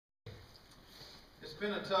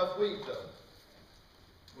been a tough week, though.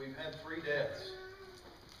 We've had 3 deaths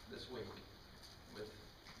this week, with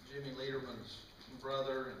Jimmy Lederman's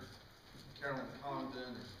brother and Carolyn Condon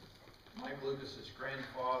and Mike Lucas's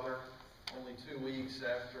grandfather, only 2 weeks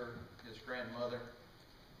after his grandmother.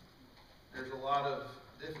 There's a lot of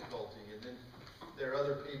difficulty, and then there are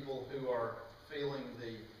other people who are feeling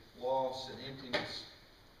the loss and emptiness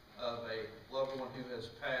of a loved one who has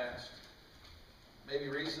passed, maybe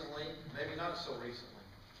recently, maybe not so recently.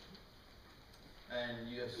 And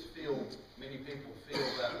you just feel, many people feel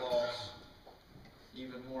that loss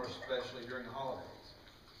even more, especially during the holidays.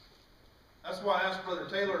 That's why I asked Brother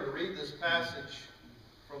Taylor to read this passage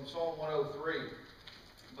from Psalm 103,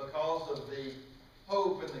 because of the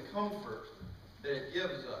hope and the comfort that it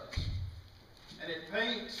gives us. And it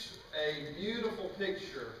paints a beautiful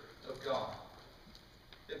picture of God.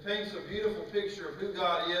 It paints a beautiful picture of who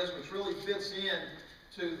God is, which really fits in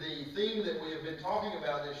to the theme that we have been talking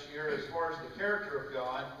about this year as far as the character of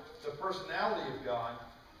God, the personality of God,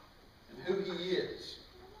 and who He is.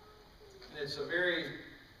 And it's a very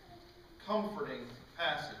comforting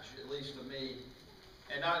passage, at least to me,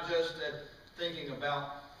 and not just at thinking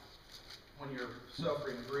about when you're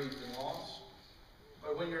suffering grief and loss,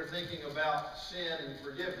 but when you're thinking about sin and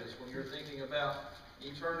forgiveness, when you're thinking about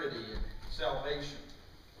eternity and salvation.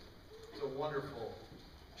 It's a wonderful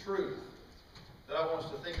truth that I want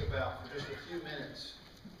us to think about for just a few minutes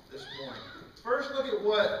this morning. First, look at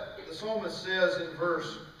what the psalmist says in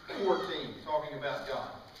verse 14, talking about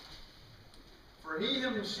God. For He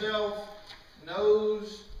Himself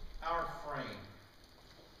knows our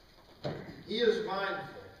frame. He is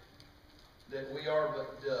mindful that we are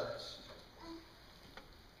but dust.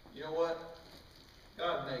 You know what?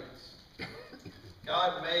 God made us.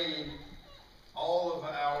 God made all of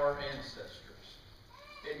our ancestors,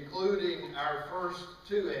 including our first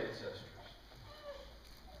 2 ancestors.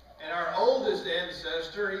 And our oldest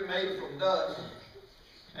ancestor He made from dust.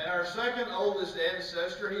 And our second oldest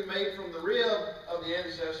ancestor He made from the rib of the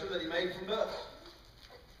ancestor that He made from dust.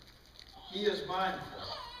 He is mindful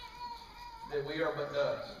that we are but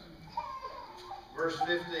dust. Verse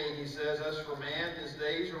 15, he says, As for man, his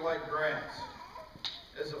days are like grass,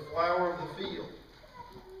 as a flower of the field,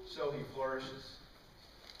 so he flourishes.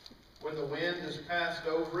 When the wind has passed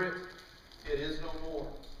over it, it is no more,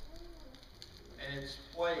 and its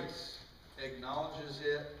place acknowledges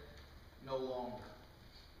it no longer.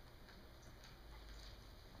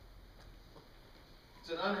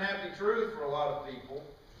 It's an unhappy truth for a lot of people,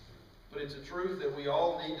 but it's a truth that we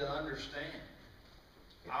all need to understand.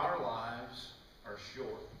 Our lives are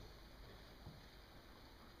short.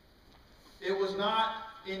 It was not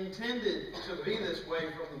intended to be this way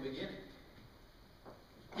from the beginning.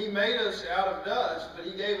 He made us out of dust, but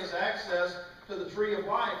He gave us access to the tree of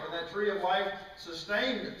life, and that tree of life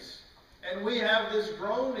sustained us. And we have this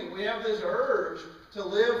groaning, we have this urge to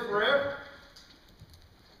live forever.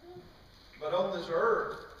 But on this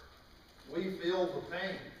earth, we feel the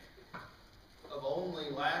pain of only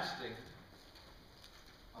lasting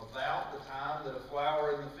about the time that a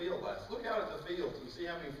flower in the field lasts. Look out at the fields and see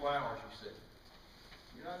how many flowers you see.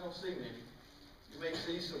 You're not going to see many. You may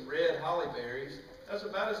see some red holly berries. That's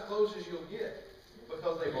about as close as you'll get,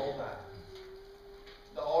 because they've all died.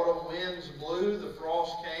 The autumn winds blew, the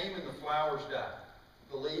frost came, and the flowers died.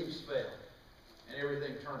 The leaves fell, and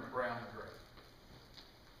everything turned brown and gray.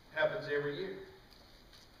 It happens every year.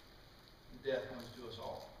 Death comes to us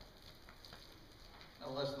all.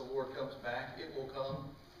 Unless the Lord comes back, it will come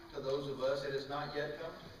to those of us it has not yet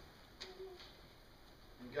come to.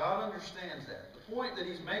 And God understands that. The point that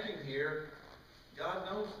He's making here, God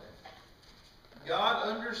knows that. God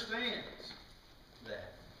understands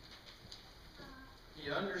that.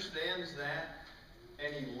 He understands that,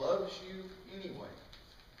 and He loves you anyway.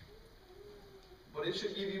 But it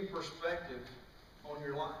should give you perspective on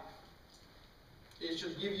your life. It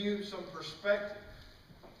should give you some perspective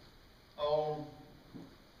on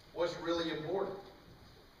what's really important.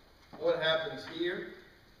 What happens here,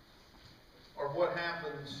 or what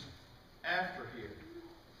happens after here.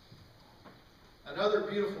 Another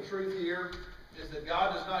beautiful truth here is that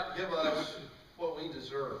God does not give us what we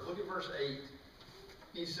deserve. Look at verse 8.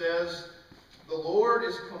 He says, The Lord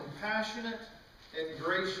is compassionate and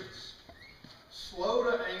gracious, slow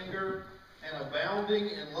to anger, and abounding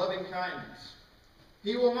in loving kindness.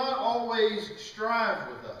 He will not always strive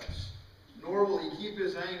with us, nor will He keep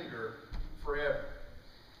His anger forever.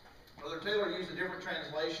 Brother Taylor used a different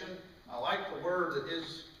translation. I like the word that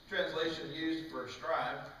his translation used for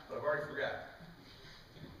strive, but I've already forgotten.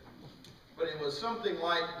 But it was something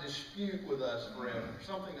like dispute with us forever,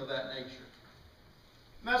 something of that nature.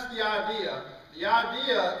 And that's the idea. The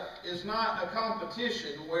idea is not a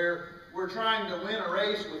competition where we're trying to win a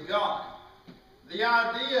race with God. The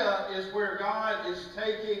idea is where God is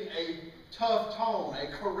taking a tough tone,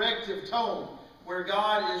 a corrective tone, where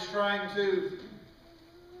God is trying to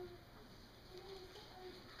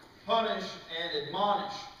punish and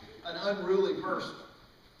admonish an unruly person.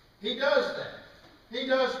 He does that. He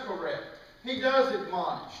does correct. He does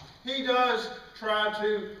admonish. He does try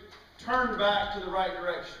to turn back to the right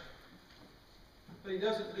direction. But he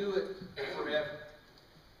doesn't do it forever.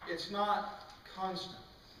 It's not constant.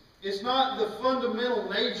 It's not the fundamental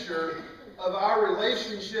nature of our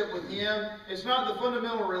relationship with Him. It's not the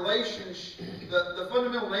fundamental relationship, the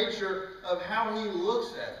fundamental nature of how He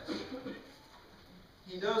looks at us.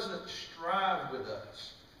 He doesn't strive with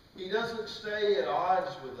us. He doesn't stay at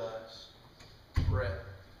odds with us forever.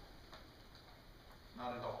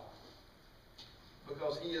 Not at all.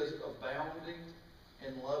 Because He is abounding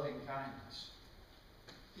in loving kindness.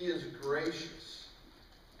 He is gracious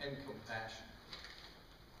and compassionate.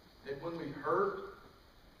 And when we hurt,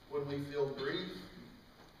 when we feel grief,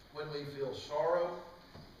 when we feel sorrow,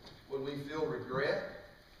 when we feel regret,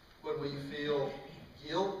 when we feel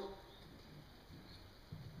guilt,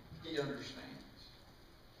 He understands.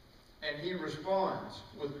 And He responds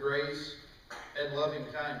with grace and loving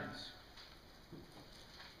kindness.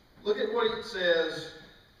 Look at what it says.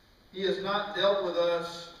 He has not dealt with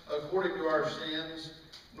us according to our sins,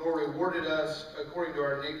 nor rewarded us according to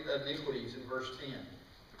our iniquities, in verse 10.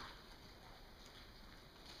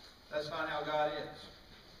 That's not how God is.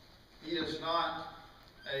 He is not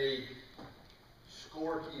a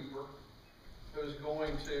scorekeeper who's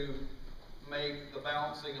going to make the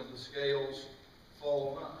balancing of the scales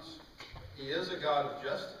fall on us. He is a God of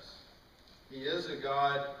justice. He is a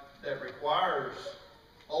God that requires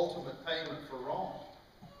ultimate payment for wrong.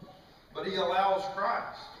 But He allows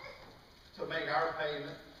Christ to make our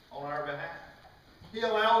payment on our behalf. He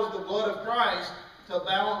allows the blood of Christ to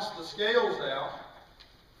balance the scales out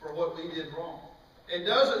for what we did wrong. It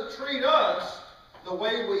doesn't treat us the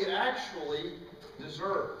way we actually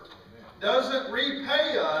deserve. Doesn't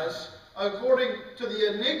repay us according to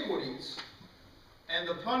the iniquities and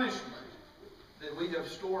the punishment that we have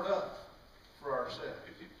stored up for ourselves.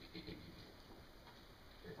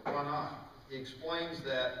 Why not? He explains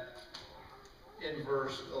that in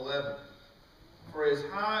verse 11. For as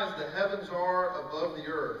high as the heavens are above the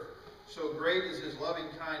earth, so great is His loving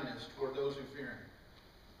kindness toward those who fear Him.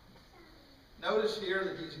 Notice here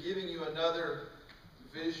that He's giving you another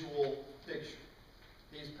visual picture.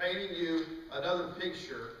 He's painting you another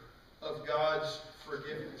picture of God's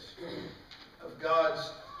forgiveness, of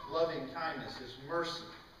God's loving kindness, His mercy.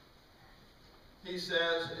 He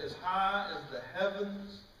says, as high as the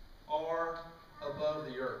heavens are above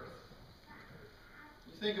the earth.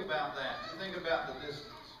 You think about that. You think about the distance.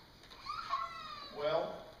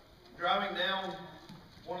 Well, driving down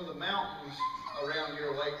one of the mountains around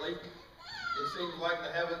here lately, it seems like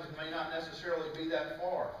the heavens may not necessarily be that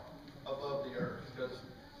far above the earth, because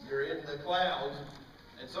you're in the clouds,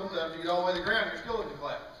 and sometimes you get all the way to the ground, you're still in the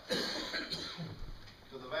clouds,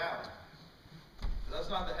 to the valley. But that's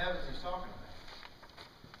not the heavens He's talking about.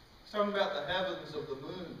 He's talking about the heavens of the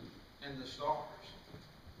moon and the stars.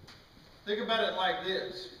 Think about it like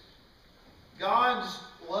this. God's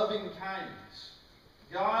loving kindness,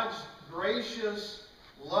 God's gracious,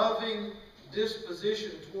 loving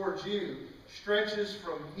disposition towards you stretches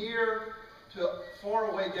from here to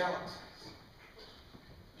faraway galaxies.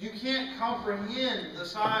 You can't comprehend the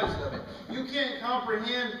size of it. You can't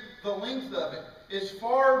comprehend the length of it. It's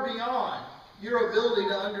far beyond your ability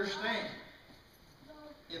to understand.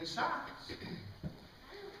 In size,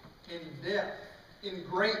 in depth, in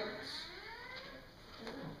greatness.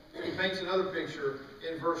 He paints another picture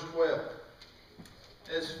in verse 12.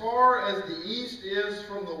 As far as the east is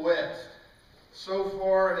from the west, so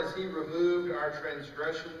far has He removed our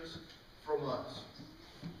transgressions from us.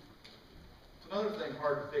 It's another thing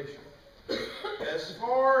hard to picture. As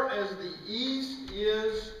far as the east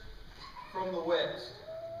is from the west.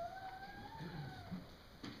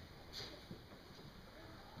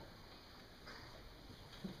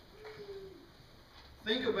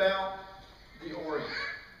 Think about the Orient.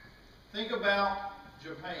 Think about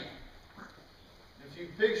Japan. If you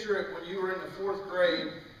picture it when you were in the 4th grade,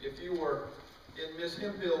 if you were in Miss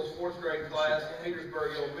Hempill's 4th grade class at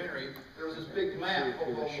Petersburg Elementary, there was this big map up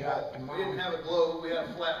on the wall. We didn't have a globe, we had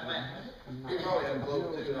a flat map. We probably had a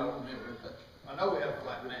globe too, I don't remember, but I know we had a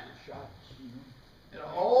flat map. And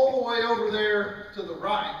all the way over there to the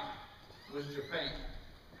right was Japan.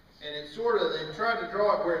 And it sort of, they tried to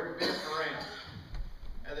draw it where it bent around.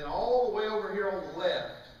 And then all the way over here on the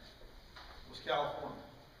left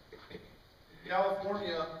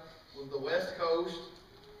California was the West Coast,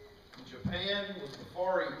 and Japan was the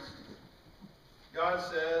Far East. God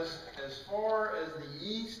says, as far as the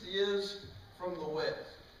East is from the West.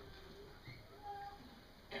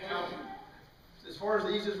 Now, as far as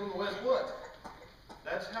the East is from the West, what?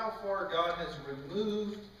 That's how far God has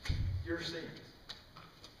removed your sins.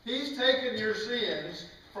 He's taken your sins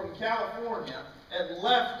from California and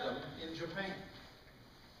left them in Japan.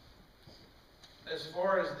 As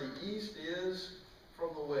far as the East is from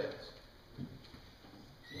the West.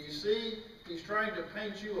 So you see, he's trying to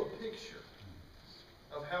paint you a picture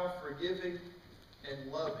of how forgiving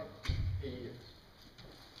and loving he is.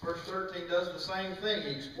 Verse 13 does the same thing. He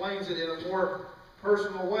explains it in a more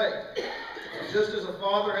personal way. Just as a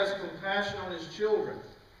father has compassion on his children,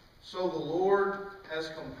 so the Lord has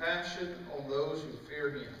compassion on those who fear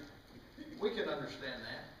him. We can understand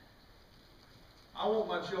that. I want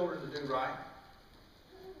my children to do right.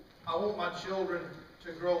 I want my children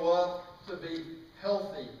to grow up to be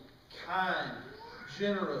healthy, kind,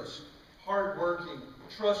 generous, hardworking,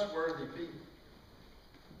 trustworthy people.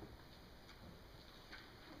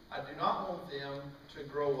 I do not want them to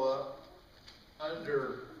grow up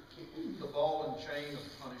under the ball and chain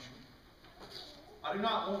of punishment. I do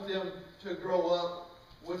not want them to grow up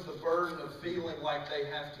with the burden of feeling like they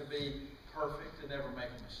have to be perfect and never make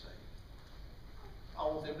a mistake. I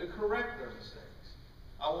want them to correct their mistakes.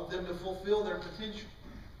 I want them to fulfill their potential.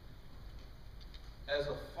 As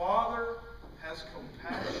a father has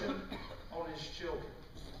compassion on his children,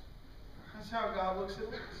 that's how God looks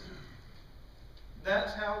at us.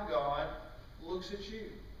 That's how God looks at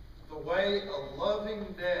you. The way a loving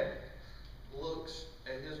daddy looks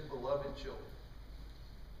at his beloved children.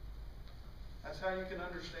 That's how you can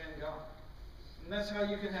understand God. And that's how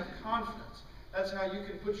you can have confidence. That's how you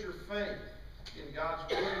can put your faith in God's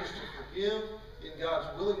willingness to forgive, in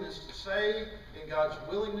God's willingness to save, in God's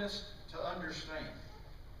willingness to understand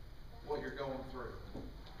what you're going through.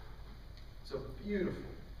 It's a beautiful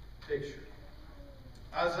picture.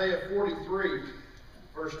 Isaiah 43,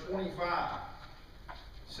 verse 25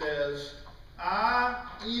 says, I,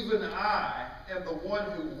 even I, am the one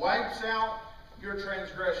who wipes out your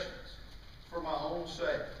transgressions for my own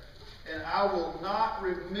sake, and I will not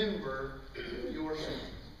remember your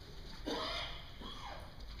sins.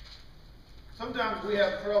 Sometimes we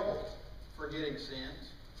have trouble forgetting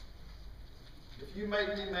sins. If you make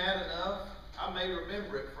me mad enough, I may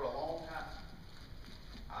remember it for a long time.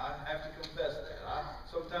 I have to confess that. I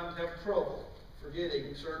sometimes have trouble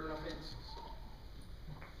forgetting certain offenses.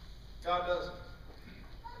 God doesn't.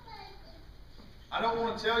 I don't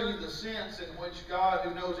want to tell you the sense in which God,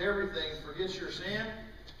 who knows everything, forgets your sin,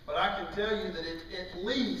 but I can tell you that it at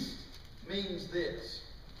least means this: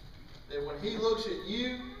 that when he looks at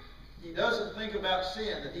you, he doesn't think about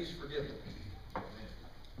sin that he's forgiven.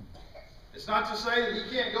 It's not to say that he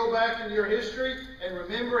can't go back into your history and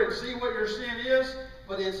remember and see what your sin is,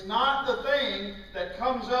 but it's not the thing that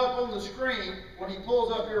comes up on the screen when he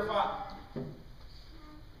pulls up your file,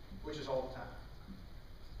 which is all the time.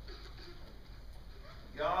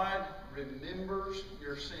 God remembers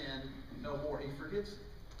your sin no more. He forgets it.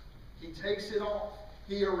 He takes it off.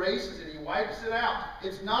 He erases it. He wipes it out.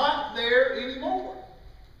 It's not there anymore.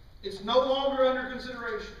 It's no longer under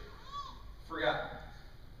consideration. Forgotten.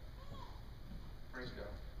 Praise God.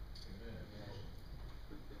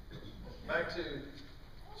 Amen. Back to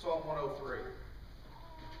Psalm 103.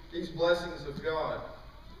 These blessings of God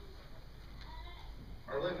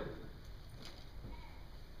are limited.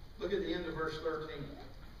 Look at the end of verse 13.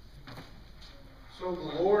 So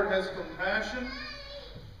the Lord has compassion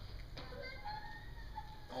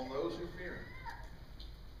on those who fear him.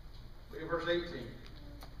 Look at verse 18.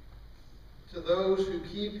 To those who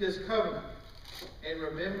keep his covenant and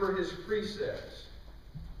remember his precepts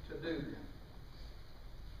to do them.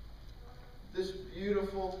 This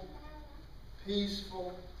beautiful,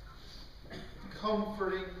 peaceful,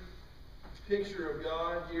 comforting picture of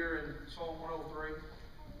God here in Psalm 103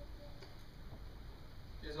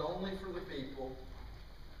 is only for the people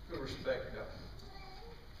who respect God.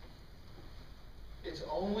 It's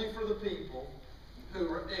only for the people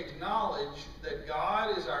who acknowledge that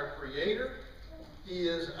God is our Creator, he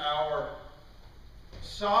is our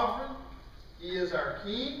sovereign, he is our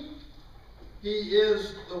King, he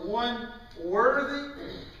is the one worthy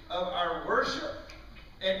of our worship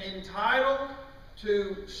and entitled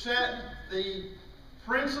to set the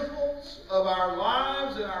principles of our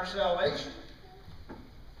lives and our salvation,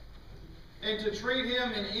 and to treat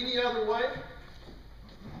him in any other way,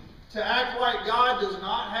 to act like God does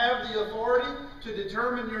not have the authority to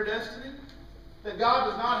determine your destiny, That God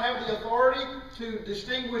does not have the authority to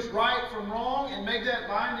distinguish right from wrong and make that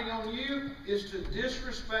binding on you is to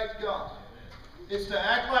disrespect God. It's to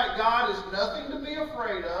act like God is nothing to be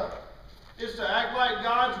afraid of. It's to act like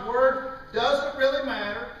God's word doesn't really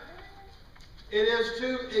matter. It is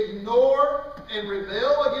to ignore and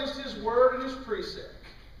rebel against His word and His precept.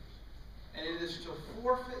 And it is to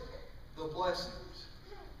forfeit the blessings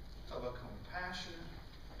of a compassionate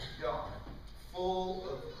God, full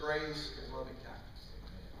of grace and loving kindness.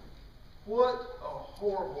 What a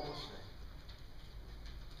horrible mistake.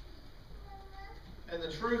 And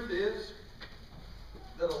the truth is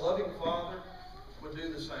that a loving father would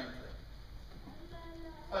do the same thing.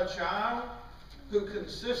 A child who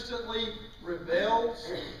consistently rebels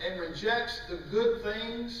and rejects the good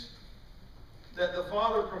things that the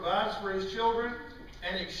father provides for his children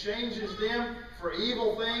and exchanges them for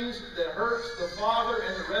evil things that hurts the father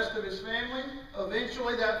and the rest of his family,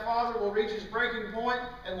 eventually that father will reach his breaking point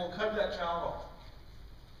and will cut that child off.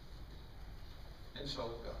 And so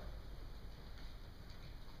will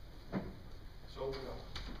God. So will God.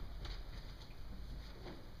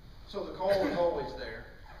 So the call is always there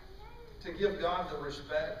to give God the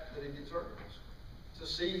respect that He deserves, to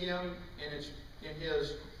see Him in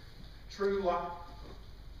His true light,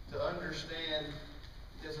 to understand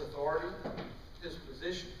His authority, His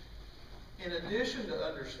position, in addition to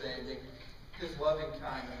understanding His loving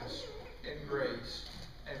kindness and grace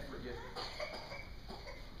and forgiveness.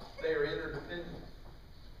 They are interdependent.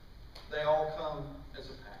 They all come as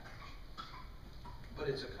a package. But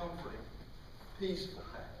it's a comforting, peaceful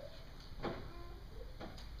package.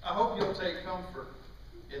 I hope you'll take comfort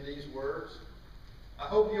in these words. I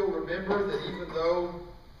hope you'll remember that even though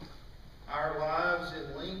our lives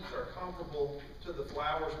in length are comparable to the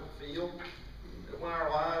flowers of the field, that when our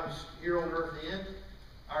lives here on earth end,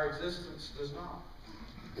 our existence does not.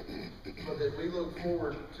 But that we look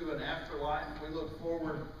forward to an afterlife. We look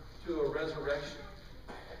forward to a resurrection.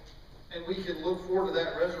 And we can look forward to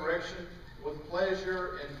that resurrection with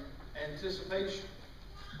pleasure and anticipation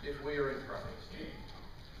if we are in Christ.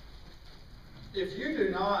 If you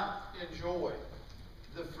do not enjoy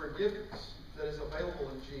the forgiveness that is available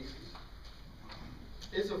in Jesus,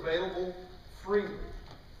 it's available freely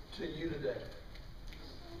to you today.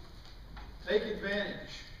 Take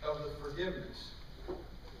advantage of the forgiveness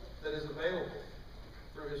that is available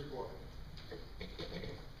through His blood.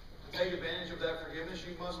 To take advantage of that forgiveness,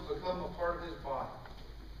 you must become a part of His body.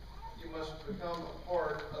 You must become a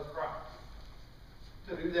part of Christ.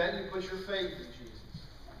 To do that, you put your faith in Jesus.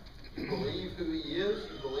 You believe who He is.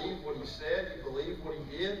 You believe what He said. You believe what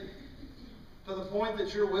He did. To the point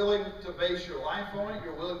that you're willing to base your life on it.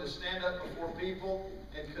 You're willing to stand up before people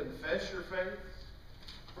and confess your faith.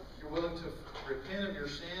 You're willing to repent of your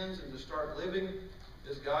sins and to start living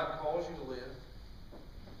as God calls you to live.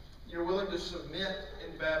 You're willing to submit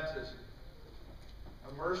in baptism,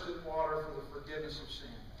 immersed in water for the forgiveness of sin.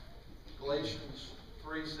 Galatians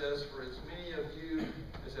 3 says, "For as many of you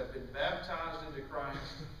as have been baptized into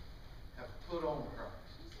Christ have put on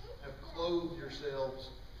Christ, have clothed yourselves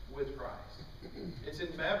with Christ." It's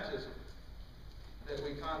in baptism that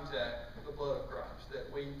we contact the blood of Christ,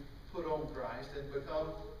 that we put on Christ and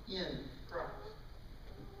become in Christ.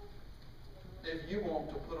 If you want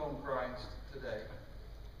to put on Christ today,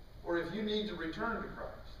 or if you need to return to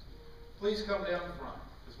Christ, please come down front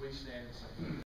as we stand and sing.